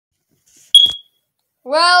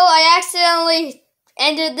Well, I accidentally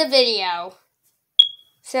ended the video.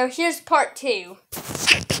 So here's part 2.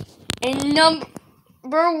 And number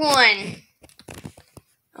 1.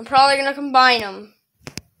 I'm probably going to combine them.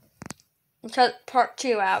 And cut part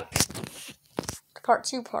 2 out. Part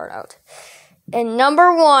 2 part out. And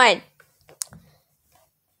number 1.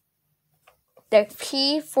 The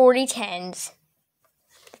P4010s.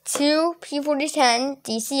 2 P4010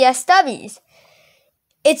 DCSWs.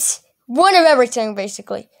 It's one of everything,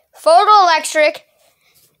 basically. Photoelectric,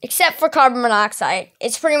 except for carbon monoxide.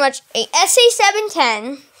 It's pretty much a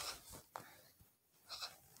SA710,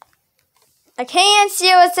 a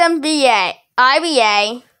KN-COSM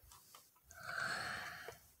IBA,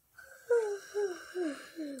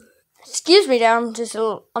 excuse me there,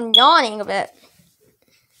 I'm yawning a bit,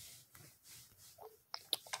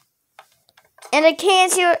 and a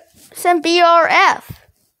KN-COSM BRF.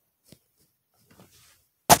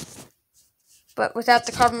 But without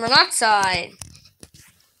the carbon monoxide.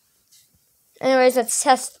 Anyways, let's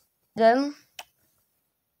test them.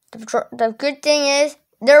 The good thing is,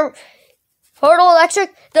 they're photoelectric,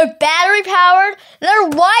 they're battery powered, they're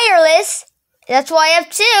wireless. That's why I have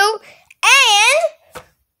 2. And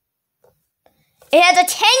it has a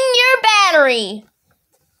 10-year battery.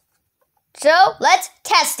 So, let's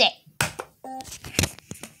test it.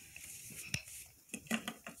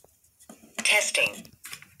 Testing.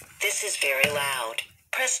 This is very loud.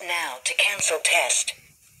 Press now to cancel test.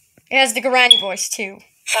 It has the Guarani voice too.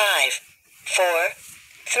 5, 4,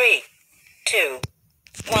 3, 2,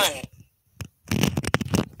 1.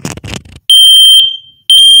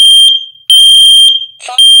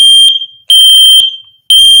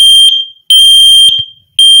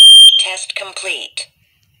 Test complete.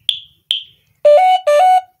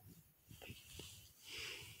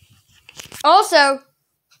 Also,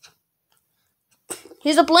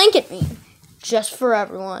 here's a blanket meme, just for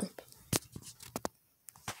everyone.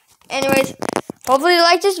 Anyways, hopefully you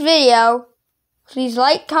liked this video. Please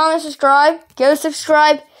like, comment, subscribe. Go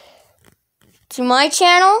subscribe to my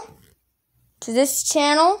channel, to this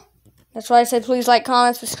channel. That's why I said please like,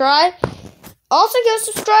 comment, subscribe. Also go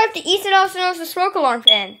subscribe to Ethan, also known as the Smoke Alarm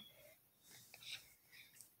Fan.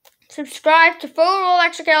 Subscribe to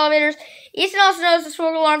Photoelectric Elevators. Ethan, also known as the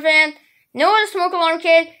Smoke Alarm Fan. Noah the Smoke Alarm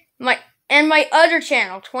Kid. And my other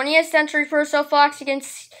channel, 20th Century First Fox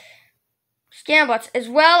Against Scambots, as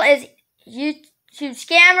well as YouTube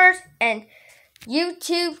Scammers and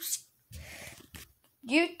YouTube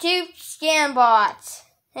Scambots.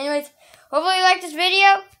 Anyways, hopefully you liked this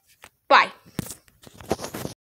video. Bye.